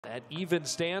That even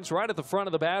stance right at the front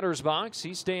of the batter's box.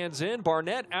 He stands in.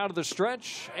 Barnett out of the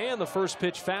stretch, and the first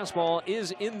pitch fastball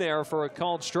is in there for a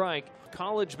called strike.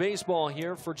 College baseball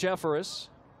here for Jeffress.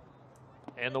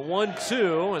 And the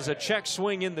 1-2 is a check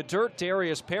swing in the dirt.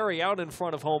 Darius Perry out in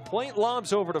front of home plate.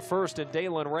 Lobs over to first, and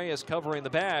Dalen Reyes covering the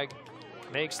bag.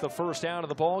 Makes the first out of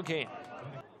the ball game.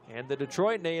 And the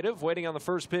Detroit native waiting on the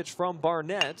first pitch from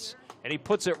Barnett. And he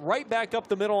puts it right back up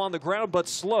the middle on the ground, but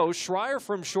slow. Schreier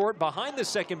from short behind the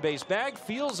second base bag.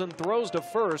 Fields and throws to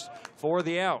first for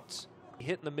the outs.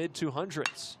 Hitting the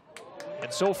mid-200s.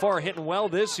 And so far hitting well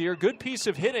this year. Good piece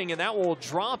of hitting, and that will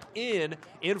drop in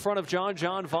front of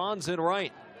John Vons in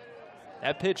right.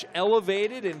 That pitch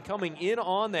elevated and coming in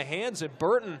on the hands. And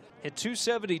Burton hit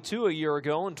 .272 a year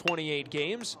ago in 28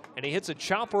 games. And he hits a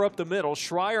chopper up the middle.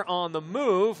 Schreier on the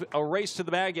move. A race to the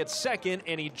bag at second.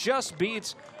 And he just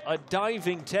beats a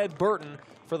diving Ted Burton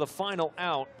for the final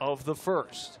out of the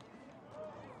first.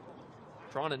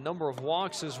 Drawn a number of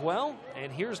walks as well.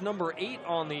 And here's number 8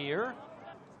 on the year.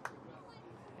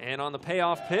 And on the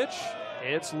payoff pitch,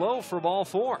 it's low for ball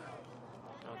 4.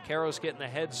 Now Karros getting the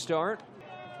head start.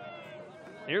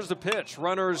 Here's the pitch.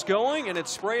 Runner's going, and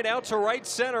it's sprayed out to right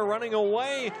center, running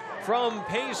away from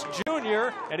Pace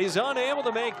Jr., and he's unable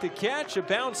to make the catch. It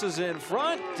bounces in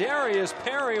front. Darius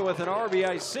Perry with an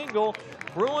RBI single.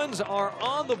 Bruins are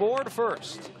on the board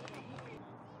first.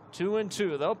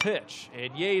 2-2, they'll pitch.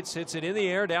 And Yates hits it in the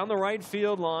air down the right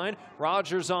field line.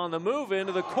 Rogers on the move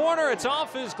into the corner. It's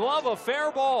off his glove, a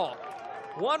fair ball.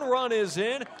 1 run is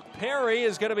in. Perry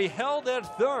is going to be held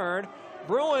at third.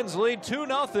 Bruins lead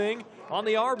 2-0 on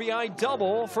the RBI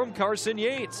double from Carson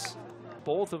Yates.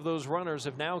 Both of those runners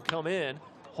have now come in.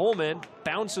 Holman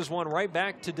bounces one right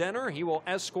back to Denner. He will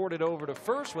escort it over to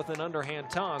first with an underhand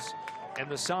toss, and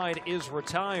the side is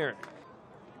retired.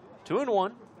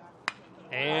 2-1.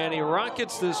 And he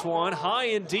rockets this one high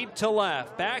and deep to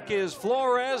left. Back is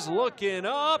Flores looking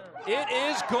up. It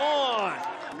is gone.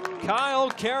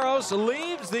 Kyle Karros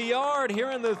leaves the yard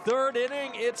here in the third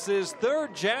inning. It's his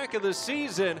 3rd jack of the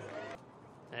season.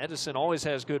 Edison always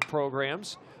has good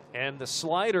programs. And the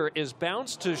slider is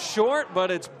bounced to short,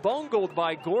 but it's bungled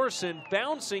by Gorson,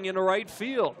 bouncing into right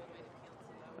field.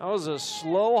 That was a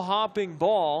slow hopping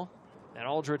ball, and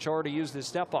Aldrich already used his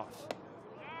step off.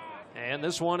 And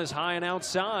this one is high and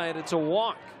outside. It's a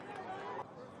walk.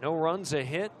 No runs, a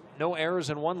hit, no errors,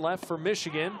 and 1 left for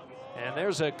Michigan. And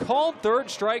there's a called 3rd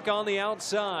strike on the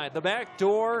outside. The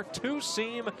backdoor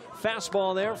 2-seam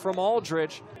fastball there from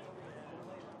Aldrich,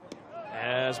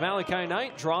 as Malachi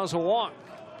Knight draws a walk.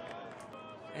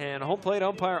 And home plate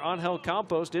umpire Angel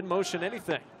Campos didn't motion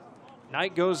anything.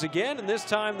 Knight goes again, and this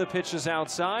time the pitch is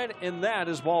outside, and that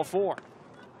is ball 4.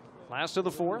 Last of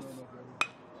the 4th.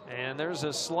 And there's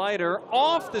a slider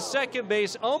off the second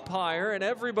base umpire, and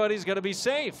everybody's going to be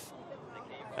safe.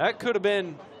 That could have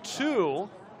been 2,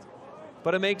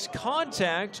 but it makes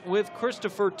contact with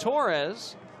Christopher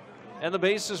Torres, and the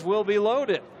bases will be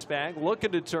loaded. Bag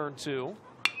looking to turn 2.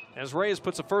 As Reyes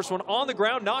puts the first one on the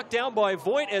ground, knocked down by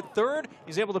Voit at third.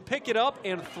 He's able to pick it up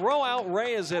and throw out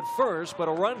Reyes at first, but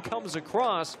a run comes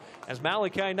across as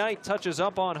Malachi Knight touches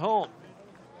up on home.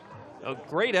 A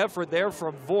great effort there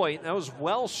from Voit. That was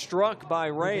well struck by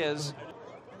Reyes.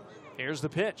 Here's the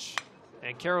pitch.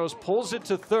 And Karros pulls it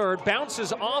to third,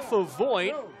 bounces off of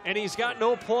Voit, and he's got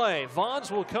no play. Vons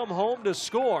will come home to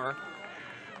score.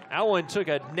 That one took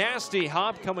a nasty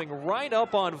hop, coming right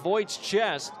up on Voigt's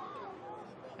chest.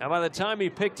 And by the time he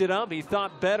picked it up, he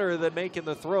thought better than making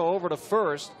the throw over to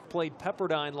first. Played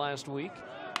Pepperdine last week.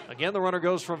 Again, the runner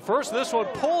goes from first. This one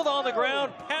pulled on the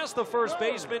ground past the first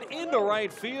baseman into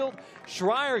right field.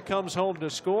 Schreier comes home to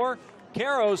score.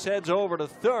 Karros heads over to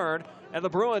third, and the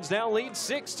Bruins now lead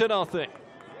 6-0.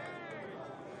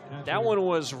 That one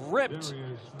was ripped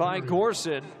by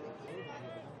Gorson.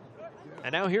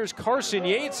 And now here's Carson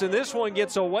Yates, and this one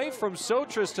gets away from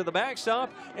Sotris to the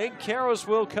backstop, and Karros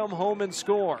will come home and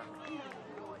score.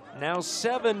 Now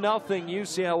 7-0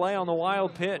 UCLA on the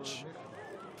wild pitch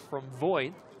from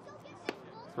Voit.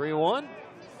 3-1,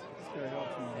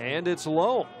 and it's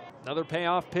low. Another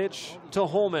payoff pitch to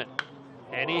Holman,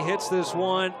 and he hits this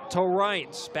one to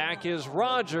right. Back is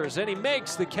Rogers, and he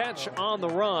makes the catch on the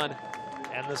run,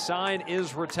 and the side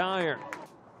is retired.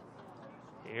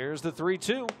 Here's the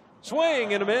 3-2.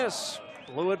 Swing and a miss.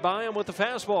 Blew it by him with the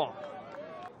fastball.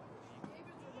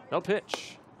 No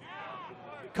pitch.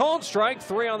 Called strike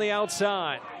 3 on the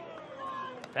outside.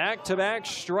 Back-to-back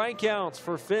strikeouts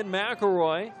for Finn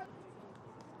McElroy.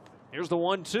 Here's the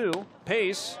 1-2.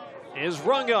 Pace is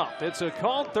rung up. It's a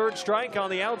called 3rd strike on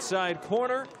the outside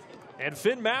corner. And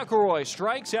Finn McElroy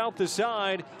strikes out the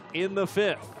side in the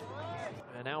 5th.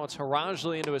 And now it's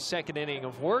Harajli into his second inning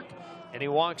of work, and he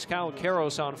walks Kyle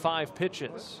Karros on 5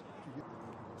 pitches.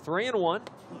 3-1,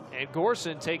 and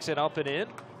Gorson takes it up and in,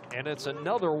 and it's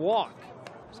another walk.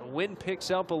 So wind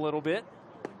picks up a little bit,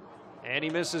 and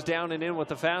he misses down and in with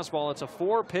the fastball. It's a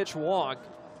 4-pitch walk.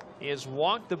 He has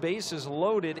walked the bases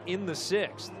loaded in the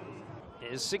 6th.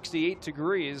 It is 68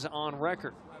 degrees on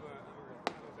record.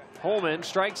 Holman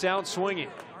strikes out swinging.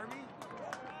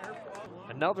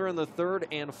 Another in the 3rd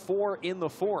and 4 in the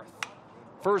 4th.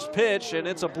 First pitch, and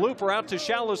it's a blooper out to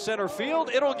shallow center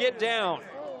field. It'll get down.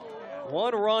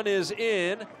 1 run is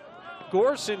in.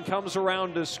 Gorson comes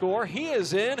around to score. He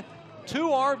is in. 2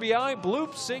 RBI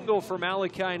bloop single for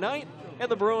Malachi Knight,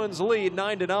 and the Bruins lead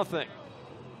 9-0.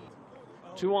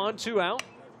 2 on, 2 out.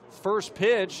 First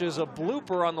pitch is a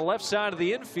blooper on the left side of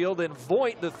the infield, and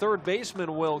Voigt, the third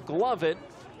baseman, will glove it,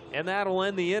 and that'll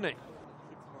end the inning.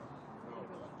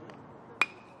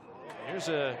 Here's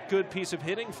a good piece of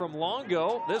hitting from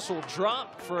Longo. This will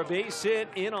drop for a base hit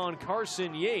in on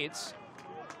Carson Yates.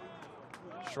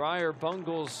 Schreier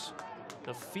bungles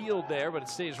the field there, but it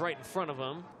stays right in front of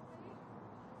him.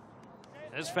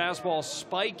 This fastball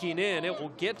spiking in. It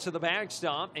will get to the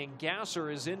backstop, and Gasser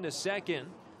is into second.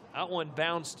 That one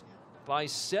bounced by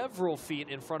several feet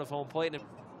in front of home plate.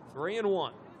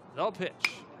 3-1. The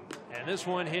pitch. And this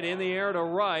one hit in the air to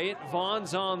right.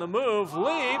 Vaughn's on the move,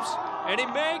 leaps, and he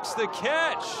makes the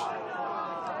catch.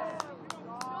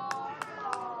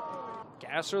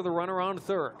 Gasser, the runner on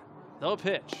third. The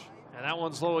pitch. And that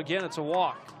one's low again. It's a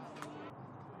walk.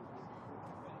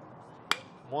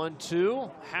 1-2,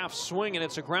 half swing, and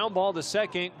it's a ground ball to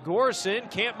second.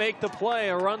 Gorson can't make the play.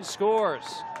 A run scores.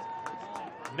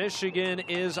 Michigan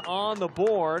is on the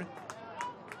board.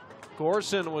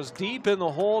 Gorson was deep in the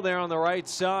hole there on the right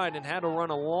side and had to run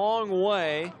a long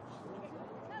way.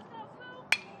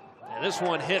 And this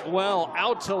one hit well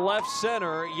out to left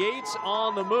center. Yates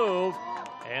on the move,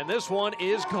 and this one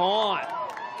is gone.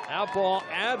 That ball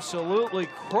absolutely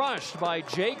crushed by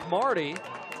Jake Marty.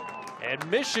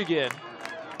 And Michigan,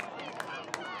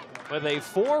 with a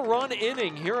 4-run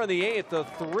inning here in the 8th, a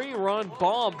 3-run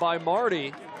bomb by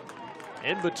Marty.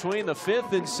 In between the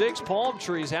 5th and 6th palm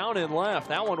trees out and left.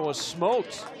 That one was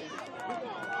smoked.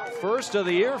 First of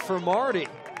the year for Marty.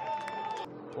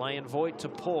 Playing Voigt to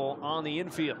pull on the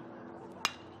infield.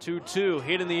 2-2,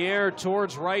 hit in the air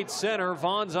towards right center.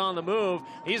 Vaughn's on the move.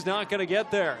 He's not going to get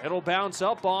there. It'll bounce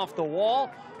up off the wall.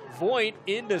 Voigt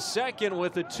into second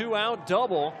with a 2-out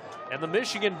double. And the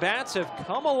Michigan bats have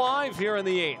come alive here in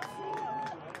the 8th.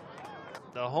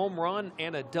 The home run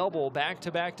and a double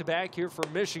back-to-back-to-back here for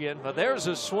Michigan. But there's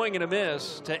a swing and a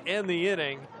miss to end the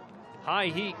inning. High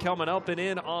heat coming up and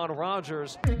in on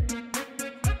Rogers.